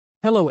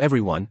Hello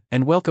everyone,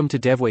 and welcome to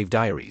DevWave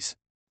Diaries.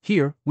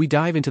 Here, we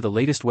dive into the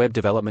latest web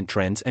development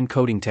trends and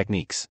coding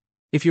techniques.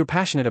 If you're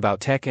passionate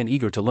about tech and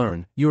eager to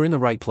learn, you're in the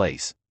right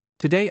place.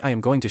 Today I am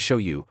going to show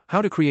you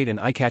how to create an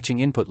eye-catching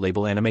input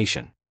label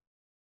animation.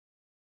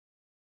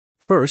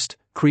 First,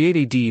 create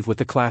a div with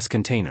the class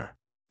container.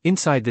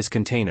 Inside this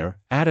container,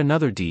 add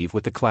another div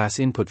with the class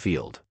input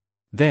field.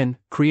 Then,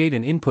 create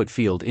an input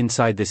field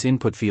inside this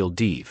input field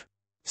div.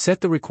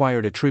 Set the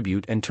required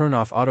attribute and turn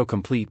off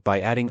autocomplete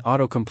by adding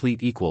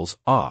autocomplete equals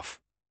off.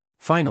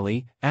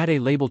 Finally, add a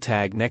label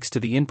tag next to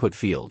the input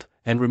field,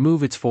 and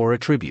remove its for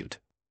attribute.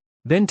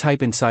 Then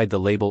type inside the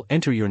label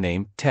enter your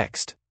name,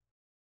 text.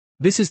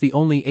 This is the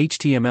only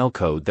HTML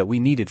code that we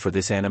needed for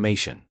this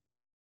animation.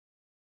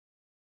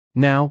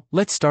 Now,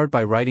 let's start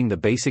by writing the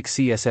basic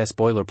CSS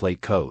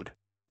boilerplate code.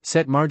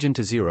 Set margin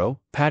to 0,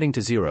 padding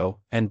to 0,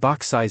 and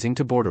box sizing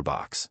to border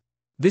box.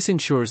 This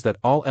ensures that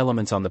all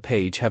elements on the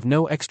page have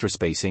no extra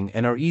spacing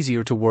and are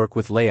easier to work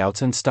with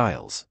layouts and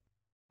styles.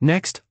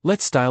 Next,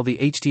 let's style the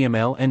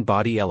HTML and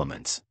body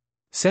elements.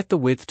 Set the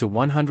width to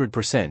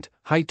 100%,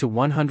 height to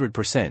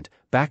 100%,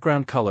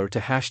 background color to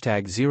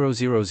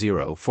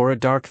 #000 for a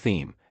dark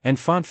theme, and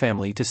font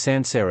family to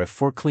sans serif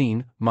for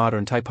clean,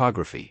 modern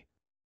typography.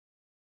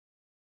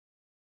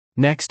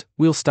 Next,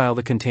 we'll style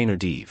the container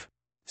div.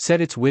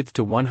 Set its width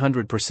to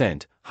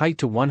 100%, height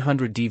to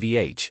 100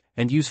 dvh,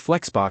 and use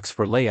flexbox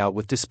for layout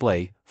with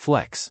display,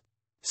 flex.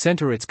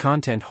 Center its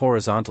content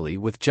horizontally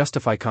with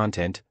justify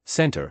content,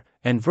 center,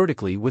 and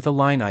vertically with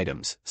align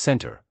items,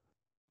 center.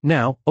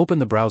 Now, open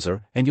the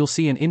browser, and you'll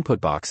see an input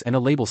box and a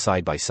label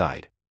side by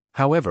side.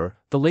 However,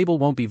 the label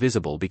won't be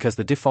visible because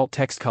the default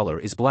text color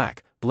is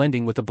black,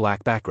 blending with the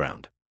black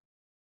background.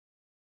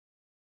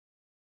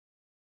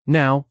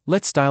 Now,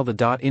 let's style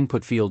the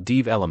 .input field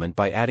div element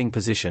by adding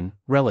position,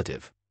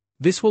 relative.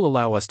 This will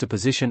allow us to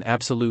position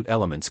absolute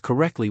elements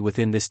correctly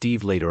within this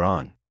div later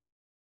on.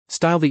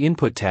 Style the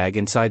input tag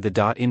inside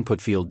the .input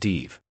field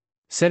div.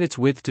 Set its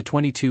width to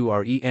 22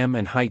 rem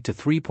and height to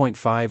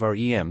 3.5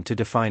 rem to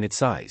define its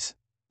size.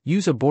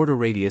 Use a border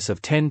radius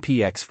of 10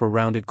 px for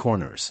rounded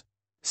corners.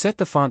 Set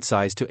the font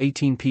size to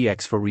 18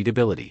 px for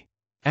readability.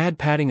 Add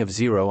padding of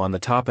 0 on the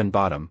top and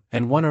bottom,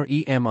 and 1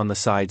 rem on the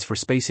sides for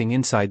spacing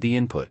inside the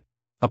input.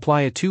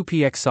 Apply a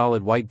 2px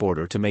solid white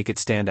border to make it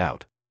stand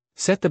out.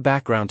 Set the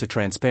background to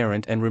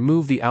transparent and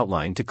remove the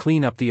outline to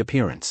clean up the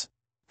appearance.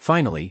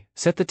 Finally,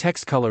 set the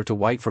text color to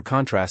white for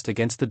contrast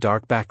against the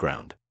dark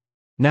background.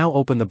 Now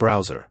open the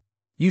browser.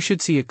 You should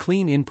see a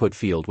clean input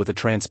field with a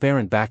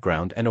transparent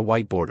background and a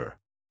white border.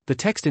 The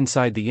text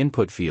inside the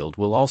input field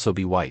will also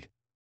be white.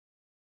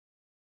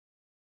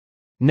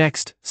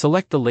 Next,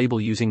 select the label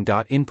using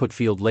 .input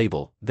field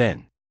label,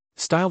 then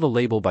style the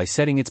label by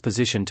setting its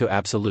position to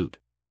absolute.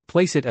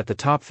 Place it at the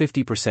top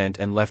 50%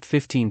 and left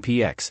 15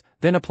 px,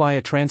 then apply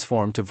a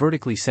transform to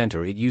vertically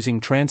center it using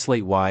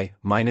translate y,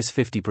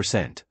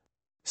 -50%.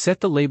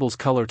 Set the label's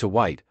color to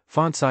white,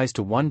 font size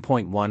to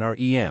 1.1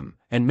 rem,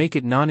 and make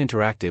it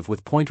non-interactive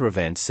with pointer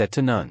events set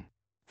to none.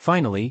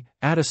 Finally,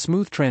 add a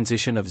smooth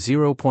transition of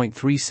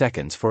 0.3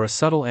 seconds for a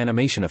subtle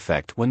animation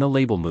effect when the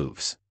label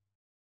moves.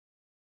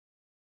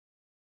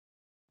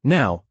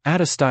 Now,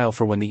 add a style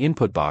for when the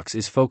input box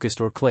is focused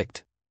or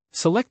clicked.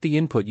 Select the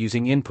input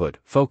using Input,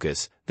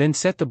 Focus, then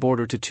set the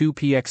border to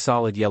 2px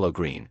solid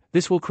yellow-green.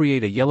 This will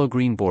create a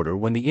yellow-green border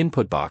when the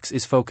input box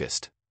is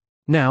focused.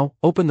 Now,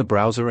 open the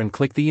browser and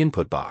click the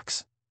input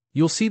box.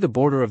 You'll see the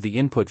border of the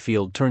input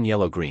field turn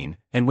yellow-green,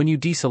 and when you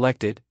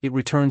deselect it, it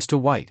returns to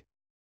white.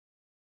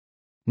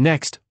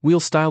 Next, we'll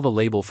style the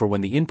label for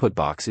when the input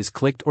box is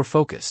clicked or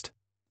focused.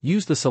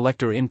 Use the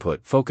selector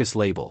input focus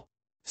label.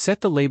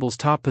 Set the label's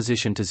top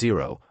position to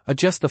 0,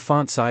 adjust the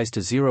font size to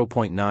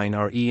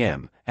 0.9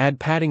 rem, add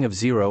padding of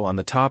 0 on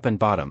the top and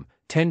bottom,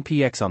 10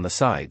 px on the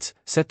sides,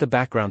 set the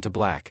background to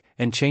black,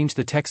 and change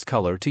the text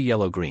color to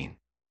yellow-green.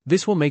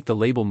 This will make the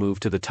label move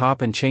to the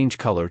top and change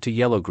color to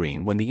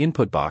yellow-green when the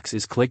input box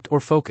is clicked or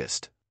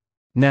focused.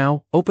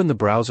 Now, open the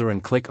browser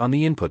and click on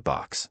the input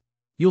box.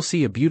 You'll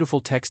see a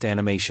beautiful text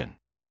animation.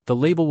 The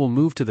label will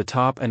move to the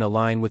top and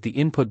align with the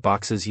input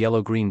box's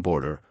yellow-green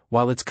border,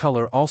 while its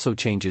color also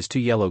changes to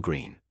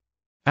yellow-green.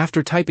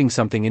 After typing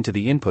something into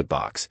the input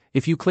box,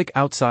 if you click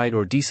outside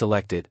or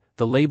deselect it,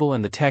 the label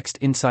and the text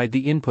inside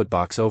the input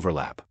box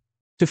overlap.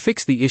 To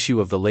fix the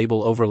issue of the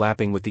label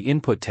overlapping with the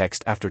input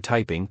text after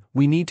typing,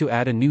 we need to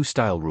add a new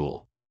style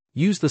rule.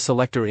 Use the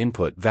selector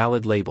input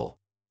valid label.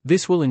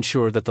 This will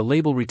ensure that the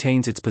label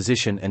retains its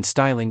position and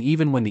styling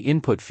even when the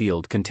input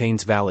field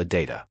contains valid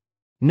data.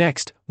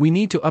 Next, we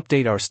need to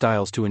update our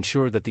styles to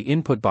ensure that the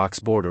input box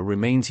border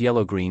remains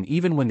yellow-green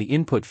even when the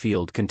input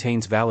field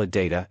contains valid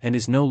data and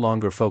is no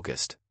longer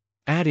focused.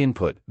 Add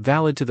input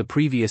valid to the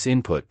previous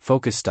input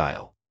focus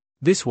style.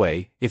 This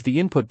way, if the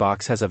input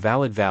box has a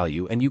valid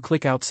value and you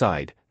click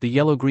outside, the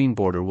yellow-green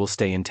border will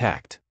stay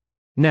intact.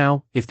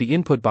 Now, if the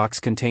input box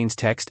contains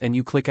text and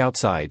you click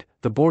outside,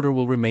 the border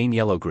will remain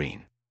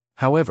yellow-green.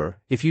 However,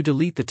 if you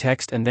delete the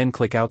text and then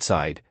click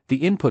outside, the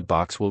input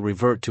box will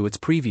revert to its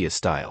previous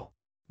style.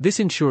 This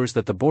ensures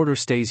that the border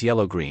stays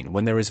yellow-green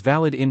when there is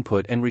valid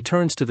input and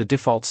returns to the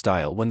default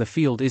style when the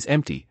field is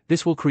empty.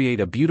 This will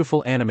create a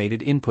beautiful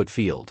animated input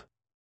field.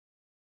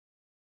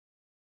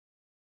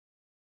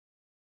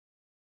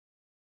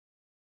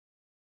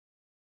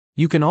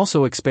 You can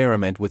also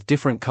experiment with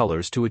different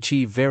colors to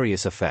achieve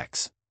various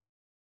effects.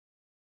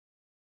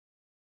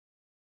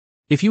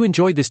 If you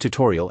enjoyed this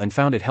tutorial and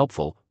found it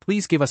helpful,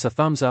 please give us a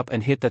thumbs up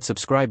and hit that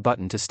subscribe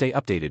button to stay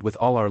updated with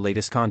all our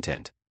latest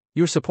content.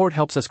 Your support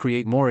helps us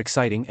create more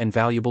exciting and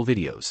valuable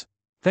videos.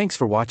 Thanks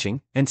for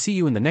watching, and see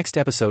you in the next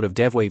episode of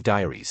DevWave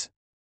Diaries.